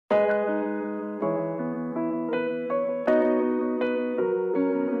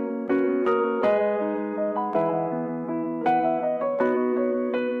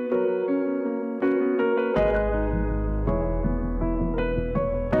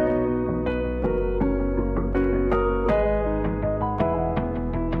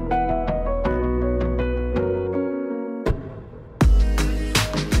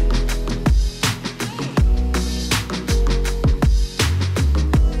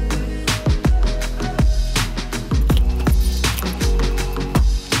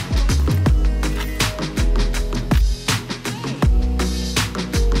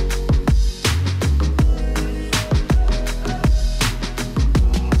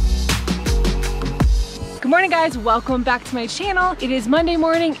morning guys, welcome back to my channel. It is Monday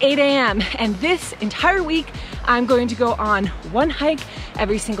morning, 8 a.m. and this entire week I'm going to go on one hike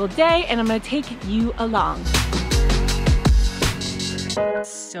every single day and I'm gonna take you along.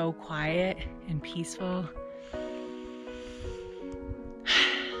 So quiet and peaceful.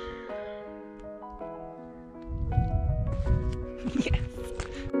 Yes.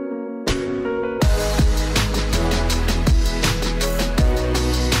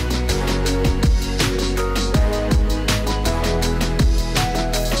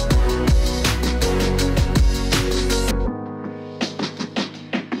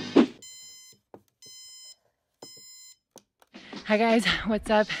 Hi guys, what's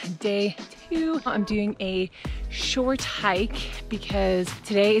up? Day 2. I'm doing a short hike because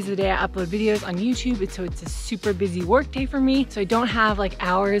today is the day I upload videos on YouTube, so it's a super busy work day for me. So I don't have like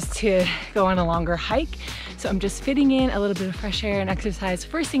hours to go on a longer hike. So I'm just fitting in a little bit of fresh air and exercise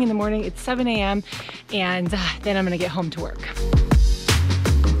first thing in the morning. It's 7 a.m. and then I'm gonna get home to work.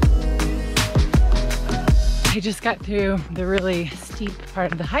 I just got through the really steep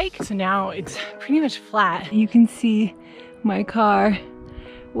part of the hike, so now it's pretty much flat. You can see my car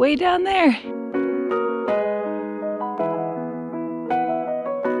way down there.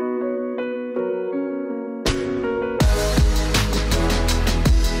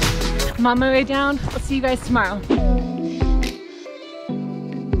 I'm on my way down. I'll see you guys tomorrow.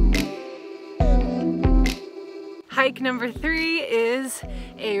 Hike number 3 is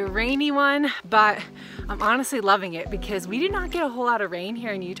a rainy one, but I'm honestly loving it because we did not get a whole lot of rain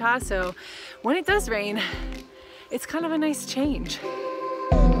here in Utah, so when it does rain, it's kind of a nice change.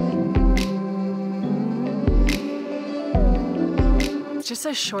 It's just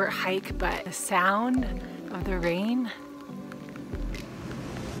a short hike, but the sound of the rain,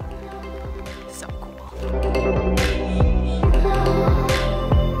 so cool.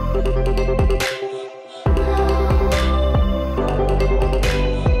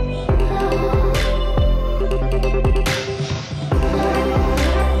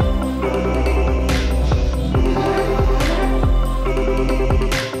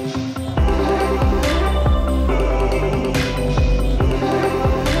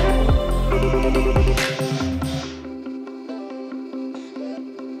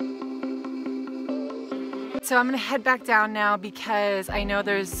 So I'm gonna head back down now because I know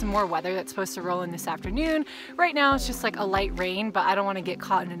there's some more weather that's supposed to roll in this afternoon. Right now it's just like a light rain, but I don't want to get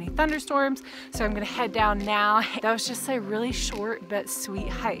caught in any thunderstorms. So I'm gonna head down now. That was just a really short but sweet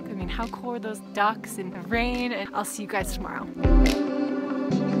hike. I mean, how cool are those ducks in the rain? And I'll see you guys tomorrow.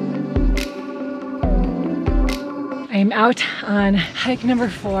 I am out on hike number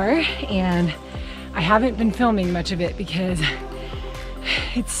 4 and I haven't been filming much of it because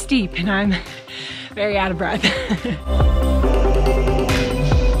it's steep and I'm very out of breath.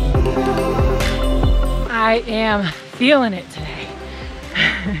 I am feeling it today.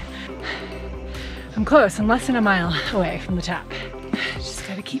 I'm close, I'm less than a mile away from the top. Just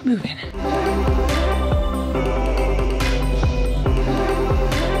gotta keep moving.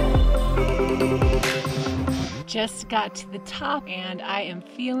 Just got to the top and I am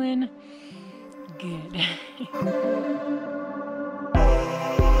feeling good.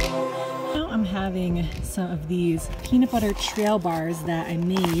 I'm having some of these peanut butter trail bars that I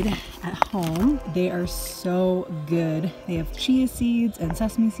made at home. They are so good. They have chia seeds and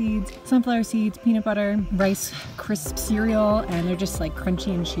sesame seeds, sunflower seeds, peanut butter, rice crisp cereal, and they're just like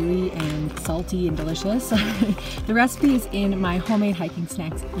crunchy and chewy and salty and delicious. The recipe is in my homemade hiking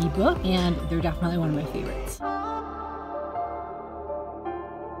snacks ebook, and they're definitely one of my favorites.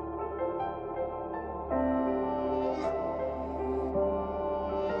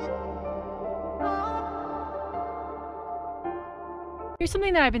 Here's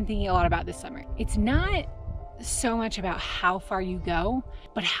something that I've been thinking a lot about this summer. It's not so much about how far you go,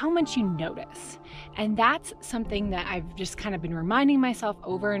 but how much you notice. And that's something that I've just kind of been reminding myself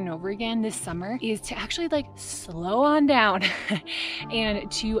over and over again this summer, is to actually like slow on down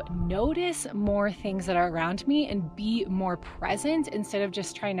and to notice more things that are around me and be more present instead of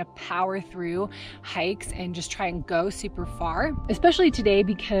just trying to power through hikes and just try and go super far. Especially today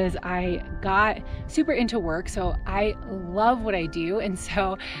because I got super into work, so I love what I do, and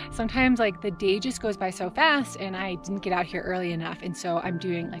so sometimes like the day just goes by so fast and I didn't get out here early enough, and so I'm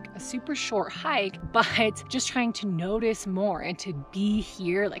doing like a super short hike, but just trying to notice more and to be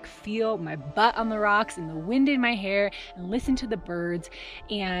here, like feel my butt on the rocks and the wind in my hair and listen to the birds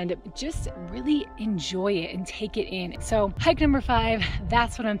and just really enjoy it and take it in. So hike number 5,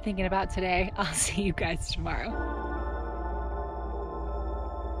 that's what I'm thinking about today. I'll see you guys tomorrow.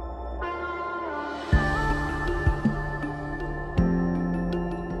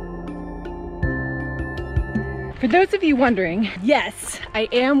 For those of you wondering, yes, I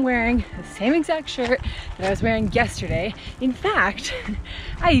am wearing the same exact shirt that I was wearing yesterday. In fact,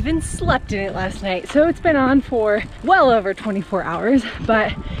 I even slept in it last night. So it's been on for well over 24 hours,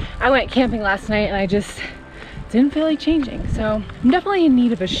 but I went camping last night and I just didn't feel like changing. So I'm definitely in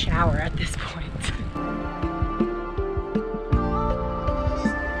need of a shower at this point.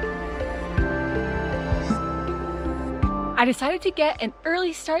 I decided to get an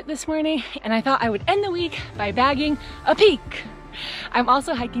early start this morning and I thought I would end the week by bagging a peak. I'm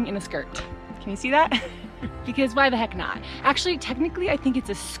also hiking in a skirt. Can you see that? Because why the heck not? Actually, technically, I think it's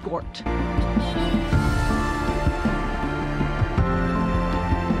a skort.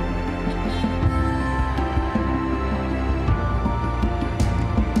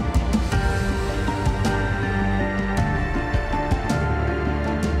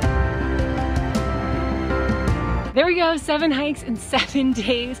 There we go, 7 hikes in 7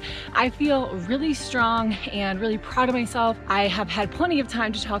 days. I feel really strong and really proud of myself. I have had plenty of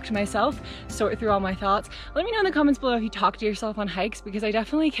time to talk to myself, sort through all my thoughts. Let me know in the comments below if you talk to yourself on hikes, because I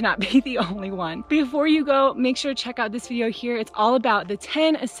definitely cannot be the only one. Before you go, make sure to check out this video here. It's all about the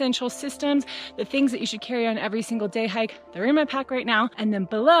 10 essential systems, the things that you should carry on every single day hike. They're in my pack right now. And then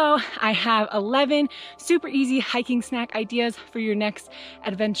below, I have 11 super easy hiking snack ideas for your next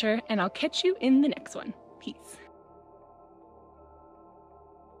adventure, and I'll catch you in the next one. Peace.